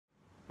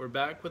we're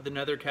back with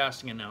another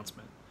casting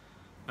announcement.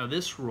 Now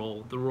this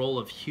role, the role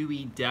of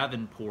Huey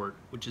Davenport,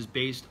 which is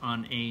based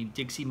on a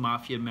Dixie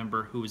Mafia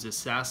member who was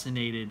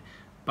assassinated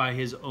by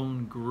his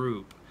own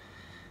group,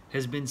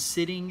 has been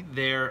sitting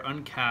there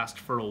uncast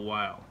for a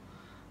while.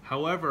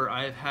 However,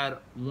 I have had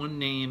one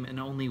name and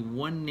only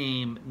one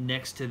name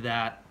next to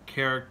that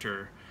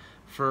character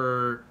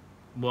for,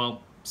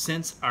 well,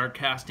 since our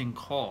casting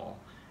call,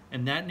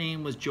 and that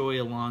name was Joey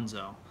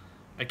Alonzo.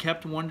 I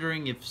kept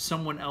wondering if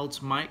someone else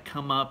might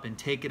come up and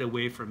take it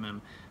away from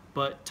him,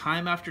 but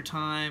time after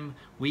time,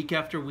 week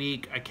after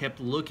week, I kept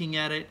looking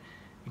at it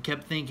and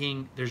kept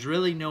thinking, there's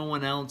really no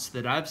one else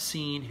that I've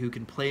seen who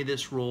can play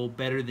this role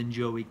better than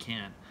Joey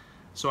can.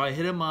 So I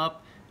hit him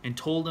up and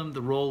told him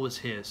the role was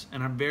his,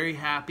 and I'm very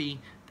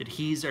happy that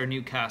he's our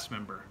new cast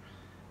member.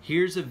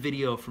 Here's a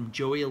video from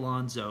Joey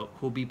Alonzo,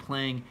 who will be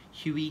playing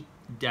Huey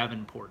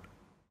Davenport.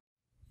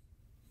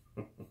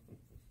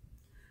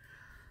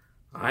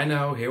 I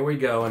know, here we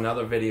go,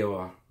 another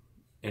video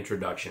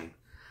introduction.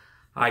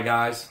 Hi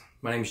guys,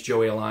 my name's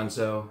Joey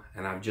Alonzo,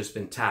 and I've just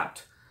been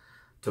tapped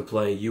to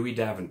play Huey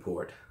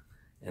Davenport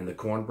in the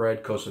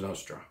Cornbread Cosa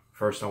Nostra.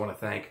 First, I want to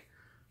thank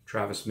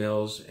Travis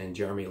Mills and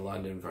Jeremy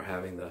London for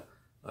having the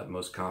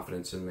utmost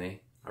confidence in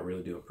me. I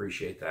really do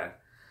appreciate that.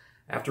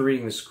 After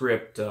reading the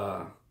script,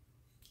 I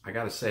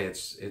gotta say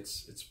it's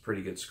a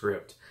pretty good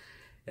script.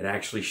 It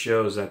actually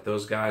shows that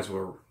those guys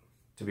were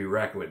to be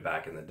reckoned with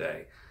back in the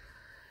day.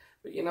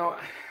 But you know,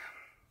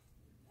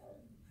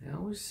 I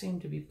always seem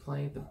to be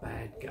playing the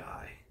bad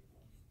guy.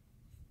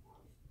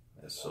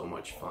 That's so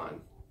much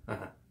fun.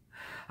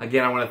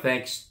 Again, I want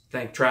to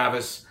thank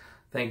Travis,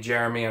 thank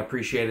Jeremy. I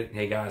appreciate it.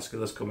 Hey guys,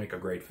 let's go make a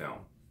great film.